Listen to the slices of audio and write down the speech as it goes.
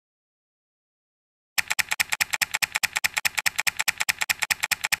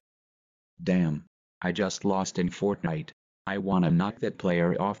Damn. I just lost in Fortnite. I wanna knock that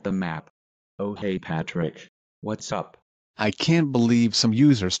player off the map. Oh hey Patrick. What's up? I can't believe some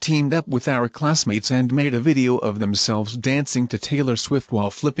users teamed up with our classmates and made a video of themselves dancing to Taylor Swift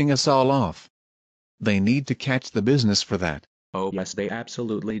while flipping us all off. They need to catch the business for that. Oh yes they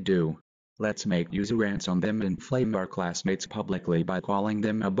absolutely do. Let's make user rants on them and flame our classmates publicly by calling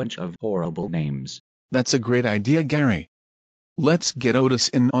them a bunch of horrible names. That's a great idea, Gary. Let's get Otis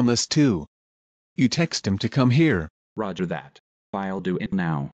in on this too. You text him to come here. Roger that. I'll do it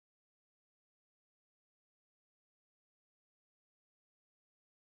now.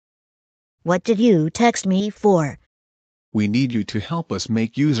 What did you text me for? We need you to help us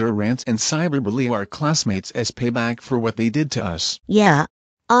make user rants and cyberbully our classmates as payback for what they did to us. Yeah,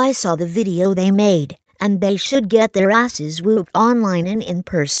 I saw the video they made, and they should get their asses whooped online and in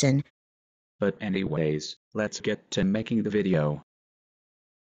person. But anyways, let's get to making the video.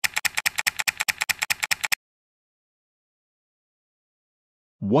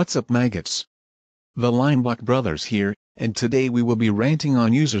 What's up, maggots? The Leinbach brothers here, and today we will be ranting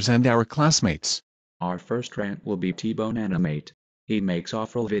on users and our classmates. Our first rant will be GoAnimators. He makes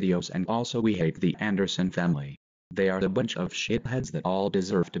awful videos and also we hate the Anderson family. They are a bunch of shitheads that all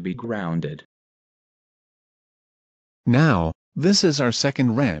deserve to be grounded. Now, this is our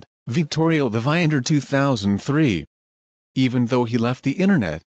second rant, Victorio the Viander 2003. Even though he left the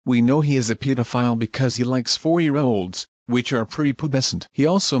internet, we know he is a pedophile because he likes 4-year-olds, which are prepubescent. He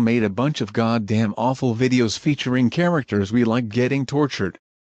also made a bunch of goddamn awful videos featuring characters we like getting tortured.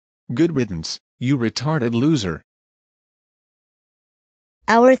 Good riddance, you retarded loser.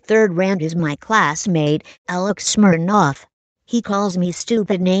 Our third rant is my classmate, Alex Smirnoff. He calls me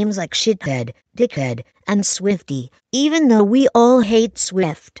stupid names like shithead, dickhead, and Swifty, even though we all hate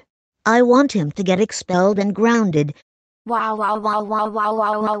Swift. I want him to get expelled and grounded. Wow, wow, wow, wow, wow,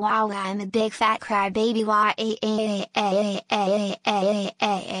 wow, wow, wow, I'm a big fat crybaby.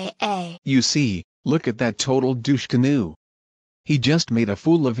 You see, look at that total douche canoe. He just made a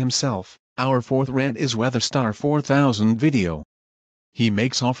fool of himself. Our fourth rant is Weatherstar 4000 video. He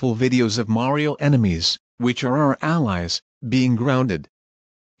makes awful videos of Mario enemies, which are our allies, being grounded.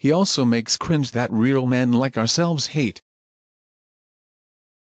 He also makes cringe that real men like ourselves hate.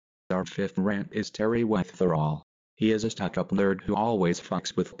 Our fifth rant is Terry Wetherall. He is a stuck-up nerd who always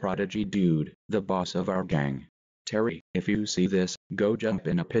fucks with Prodigy Dude, the boss of our gang. Terry, if you see this, go jump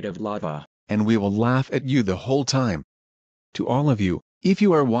in a pit of lava. And we will laugh at you the whole time. To all of you, if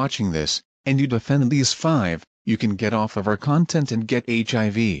you are watching this, and you defend these 5, you can get off of our content and get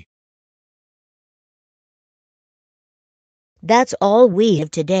HIV. That's all we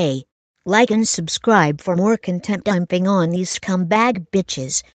have today. Like and subscribe for more content dumping on these scumbag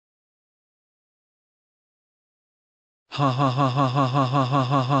bitches. Ha ha ha ha ha ha ha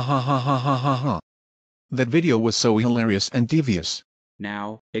ha ha ha ha ha ha ha ha. That video was so hilarious and devious.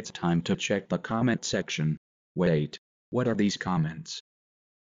 Now, it's time to check the comment section. Wait, what are these comments?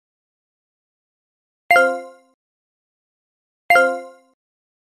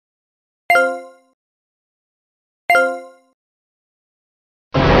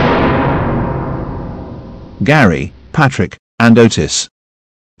 Gary, Patrick, and Otis.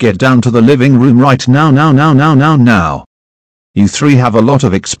 Get down to the living room right now. You 3 have a lot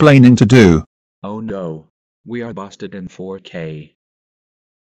of explaining to do. Oh no. We are busted in 4K.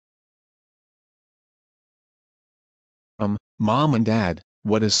 Mom and Dad,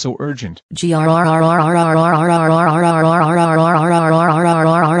 what is so urgent?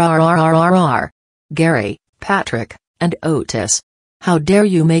 Gary, Patrick, and Otis. How dare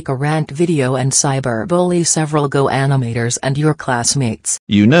you make a rant video and cyberbully several GoAnimators and your classmates?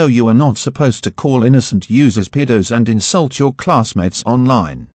 You know you are not supposed to call innocent users pedos and insult your classmates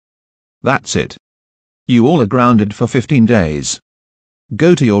online. That's it. You all are grounded for 15 days.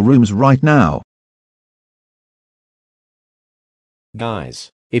 Go to your rooms right now. Guys,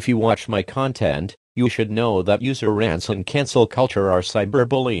 if you watch my content, you should know that user rants and cancel culture are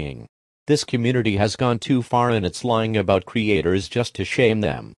cyberbullying. This community has gone too far in its lying about creators just to shame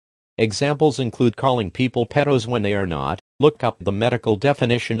them. Examples include calling people pedos when they are not, look up the medical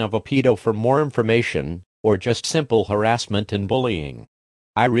definition of a pedo for more information, or just simple harassment and bullying.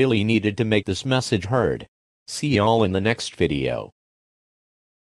 I really needed to make this message heard. See y'all in the next video.